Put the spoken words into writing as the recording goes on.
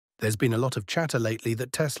There's been a lot of chatter lately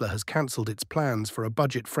that Tesla has cancelled its plans for a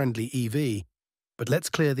budget-friendly EV, but let's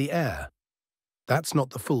clear the air. That's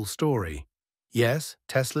not the full story. Yes,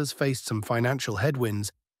 Tesla's faced some financial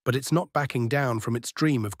headwinds, but it's not backing down from its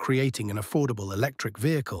dream of creating an affordable electric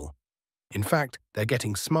vehicle. In fact, they're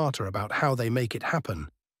getting smarter about how they make it happen,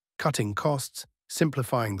 cutting costs,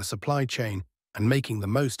 simplifying the supply chain, and making the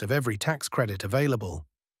most of every tax credit available.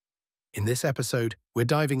 In this episode, we're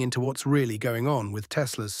diving into what's really going on with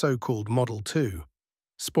Tesla's so-called Model 2.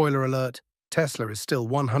 Spoiler alert, Tesla is still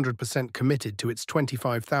 100% committed to its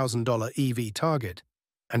 $25,000 EV target,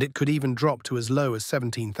 and it could even drop to as low as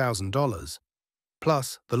 $17,000.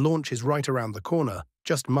 Plus, the launch is right around the corner,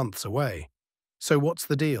 just months away. So what's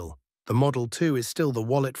the deal? The Model 2 is still the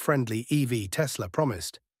wallet-friendly EV Tesla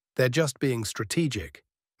promised. They're just being strategic,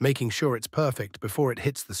 making sure it's perfect before it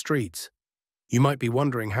hits the streets. You might be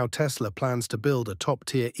wondering how Tesla plans to build a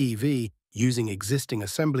top-tier EV using existing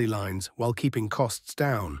assembly lines while keeping costs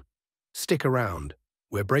down. Stick around.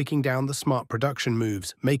 We're breaking down the smart production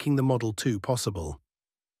moves making the Model 2 possible.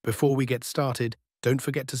 Before we get started, don't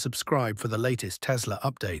forget to subscribe for the latest Tesla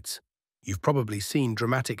updates. You've probably seen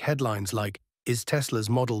dramatic headlines like, "Is Tesla's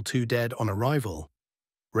Model 2 dead on arrival?"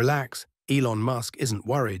 Relax, Elon Musk isn't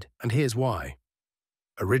worried, and here's why.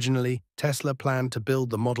 Originally, Tesla planned to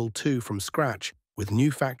build the Model 2 from scratch with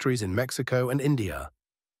new factories in Mexico and India.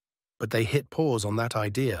 But they hit pause on that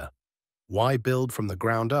idea. Why build from the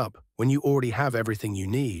ground up when you already have everything you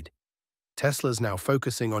need? Tesla's now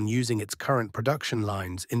focusing on using its current production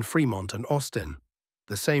lines in Fremont and Austin,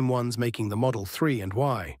 the same ones making the Model 3 and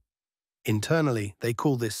Y. Internally, they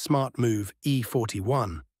call this smart move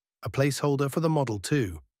E41, a placeholder for the Model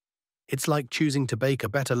 2. It's like choosing to bake a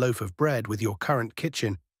better loaf of bread with your current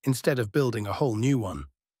kitchen instead of building a whole new one.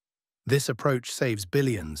 This approach saves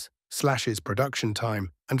billions, slashes production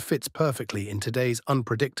time, and fits perfectly in today's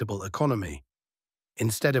unpredictable economy.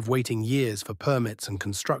 Instead of waiting years for permits and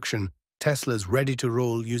construction, Tesla's ready to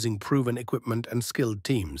roll using proven equipment and skilled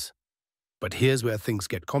teams. But here's where things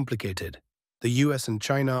get complicated. The US and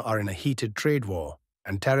China are in a heated trade war,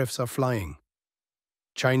 and tariffs are flying.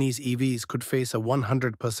 Chinese EVs could face a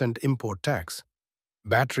 100% import tax.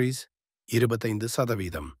 Batteries,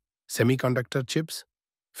 25%. Semiconductor chips,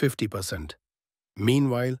 50%.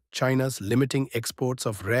 Meanwhile, China's limiting exports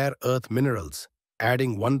of rare earth minerals,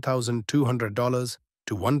 adding $1,200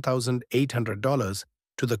 to $1,800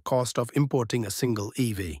 to the cost of importing a single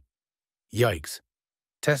EV. Yikes.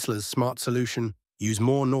 Tesla's smart solution: use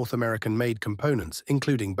more North American-made components,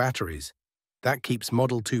 including batteries. That keeps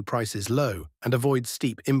Model 2 prices low and avoids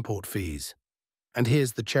steep import fees. And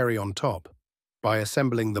here's the cherry on top. By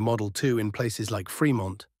assembling the Model 2 in places like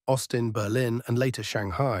Fremont, Austin, Berlin, and later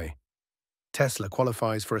Shanghai, Tesla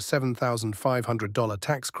qualifies for a $7,500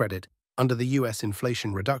 tax credit under the US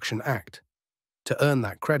Inflation Reduction Act. To earn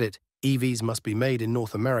that credit, EVs must be made in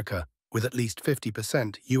North America with at least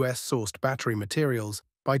 50% US-sourced battery materials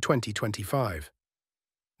by 2025.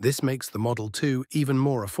 This makes the Model 2 even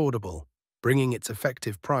more affordable, bringing its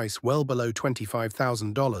effective price well below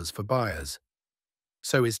 $25,000 for buyers.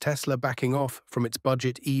 So is Tesla backing off from its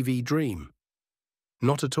budget EV dream?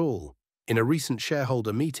 Not at all. In a recent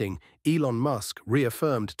shareholder meeting, Elon Musk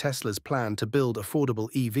reaffirmed Tesla's plan to build affordable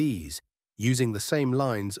EVs using the same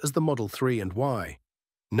lines as the Model 3 and Y.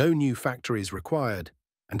 No new factories required,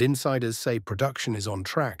 and insiders say production is on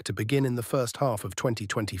track to begin in the first half of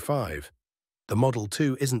 2025. The Model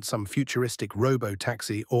 2 isn't some futuristic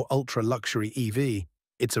robo-taxi or ultra-luxury EV,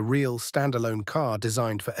 it's a real standalone car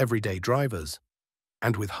designed for everyday drivers.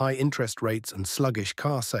 And with high interest rates and sluggish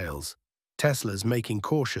car sales, Tesla's making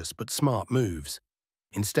cautious but smart moves.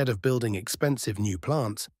 Instead of building expensive new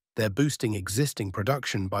plants, they're boosting existing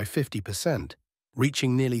production by 50%,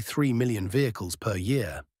 reaching nearly 3 million vehicles per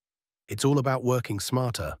year. It's all about working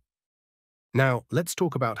smarter. Now, let's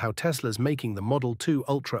talk about how Tesla's making the Model 2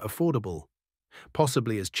 ultra affordable,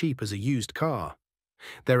 possibly as cheap as a used car.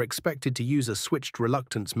 They're expected to use a switched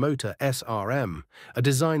reluctance motor SRM, a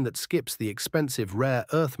design that skips the expensive rare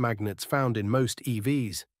earth magnets found in most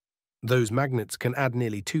EVs. Those magnets can add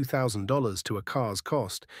nearly $2,000 to a car's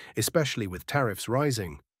cost, especially with tariffs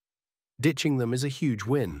rising. Ditching them is a huge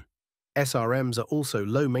win. SRMs are also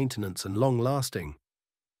low maintenance and long-lasting.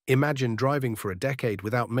 Imagine driving for a decade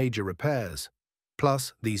without major repairs.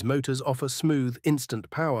 Plus, these motors offer smooth, instant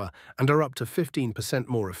power and are up to 15%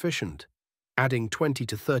 more efficient, adding 20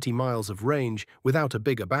 to 30 miles of range without a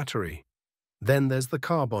bigger battery. Then there's the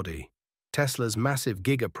car body. Tesla's massive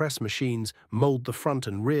Giga press machines mold the front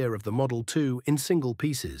and rear of the Model 2 in single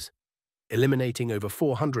pieces, eliminating over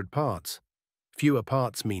 400 parts. Fewer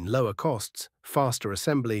parts mean lower costs, faster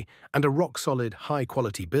assembly, and a rock-solid,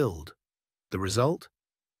 high-quality build. The result?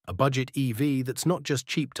 A budget EV that's not just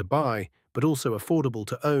cheap to buy, but also affordable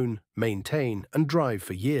to own, maintain, and drive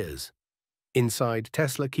for years. Inside,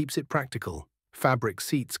 Tesla keeps it practical. Fabric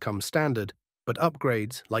seats come standard, but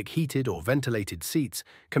upgrades, like heated or ventilated seats,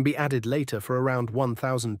 can be added later for around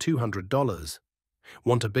 $1,200.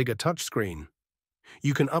 Want a bigger touchscreen?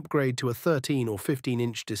 You can upgrade to a 13 or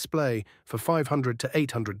 15-inch display for $500 to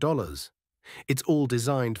 $800. It's all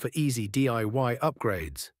designed for easy DIY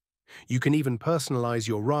upgrades. You can even personalize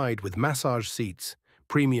your ride with massage seats,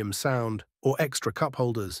 premium sound, or extra cup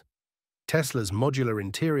holders. Tesla's modular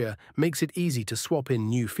interior makes it easy to swap in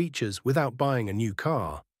new features without buying a new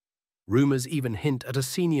car. Rumors even hint at a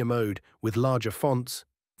senior mode with larger fonts,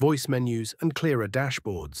 voice menus, and clearer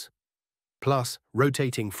dashboards. Plus,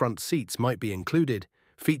 rotating front seats might be included,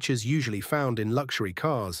 features usually found in luxury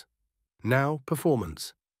cars. Now,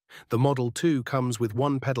 performance. The Model 2 comes with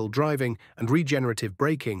one-pedal driving and regenerative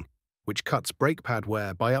braking, which cuts brake pad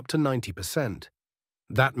wear by up to 90%.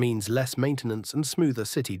 That means less maintenance and smoother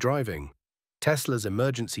city driving. Tesla's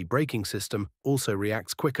emergency braking system also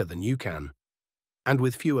reacts quicker than you can. And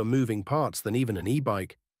with fewer moving parts than even an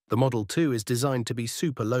e-bike, the Model 2 is designed to be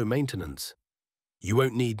super low maintenance. You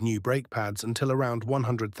won't need new brake pads until around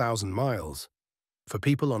 100,000 miles. For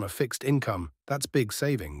people on a fixed income, that's big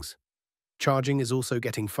savings. Charging is also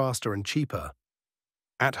getting faster and cheaper.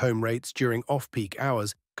 At-home rates during off-peak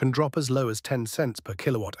hours can drop as low as 10 cents per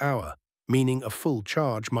kilowatt-hour, meaning a full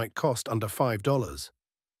charge might cost under $5.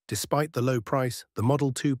 Despite the low price, the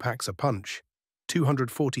Model 2 packs a punch.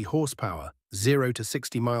 240 horsepower, 0 to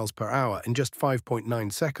 60 miles per hour in just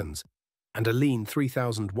 5.9 seconds, and a lean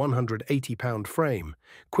 3,180-pound frame,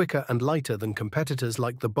 quicker and lighter than competitors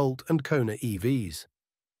like the Bolt and Kona EVs.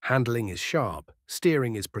 Handling is sharp,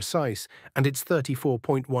 steering is precise, and its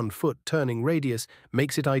 34.1-foot turning radius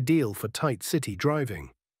makes it ideal for tight city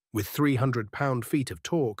driving. With 300 pound-feet of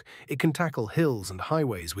torque, it can tackle hills and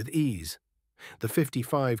highways with ease. The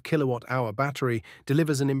 55 kilowatt-hour battery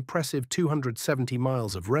delivers an impressive 270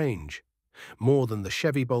 miles of range, more than the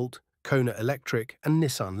Chevy Bolt, Kona Electric, and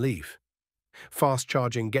Nissan Leaf. Fast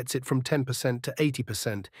charging gets it from 10% to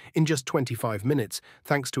 80% in just 25 minutes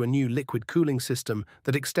thanks to a new liquid cooling system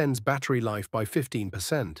that extends battery life by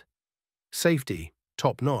 15%. Safety,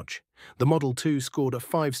 top-notch. The Model 2 scored a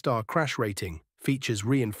 5-star crash rating, features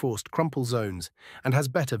reinforced crumple zones, and has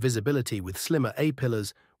better visibility with slimmer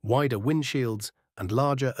A-pillars, wider windshields, and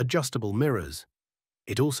larger adjustable mirrors.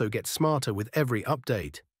 It also gets smarter with every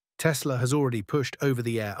update. Tesla has already pushed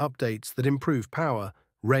over-the-air updates that improve power,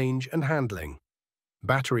 range, and handling.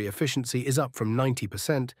 Battery efficiency is up from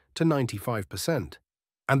 90% to 95%.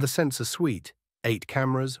 And the sensor suite, 8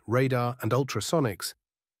 cameras, radar, and ultrasonics,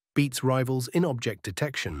 beats rivals in object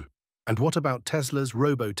detection. And what about Tesla's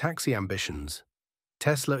robo-taxi ambitions?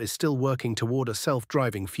 Tesla is still working toward a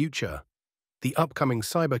self-driving future. The upcoming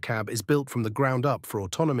Cybercab is built from the ground up for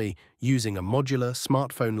autonomy using a modular,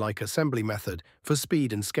 smartphone-like assembly method for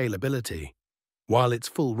speed and scalability. While its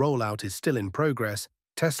full rollout is still in progress,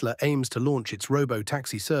 Tesla aims to launch its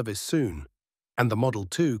robo-taxi service soon, and the Model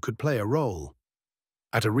 2 could play a role.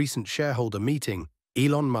 At a recent shareholder meeting,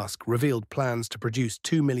 Elon Musk revealed plans to produce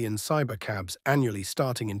 2 million Cybercabs annually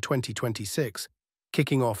starting in 2026,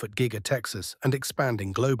 kicking off at Giga Texas and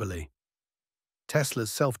expanding globally.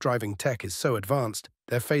 Tesla's self-driving tech is so advanced,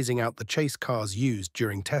 they're phasing out the chase cars used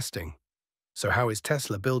during testing. So how is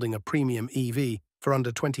Tesla building a premium EV for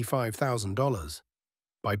under $25,000?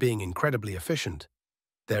 By being incredibly efficient.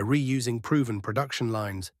 They're reusing proven production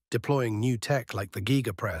lines, deploying new tech like the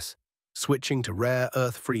GigaPress, switching to rare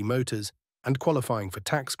earth-free motors, and qualifying for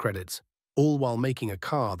tax credits, all while making a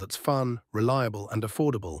car that's fun, reliable, and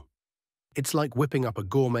affordable. It's like whipping up a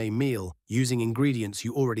gourmet meal using ingredients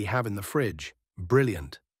you already have in the fridge.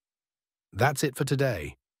 Brilliant. That's it for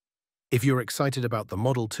today. If you're excited about the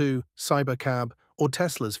Model 2, Cybercab, or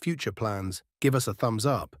Tesla's future plans, give us a thumbs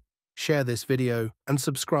up, share this video, and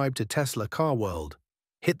subscribe to Tesla Car World.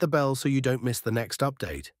 Hit the bell so you don't miss the next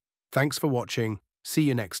update. Thanks for watching. See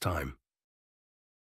you next time.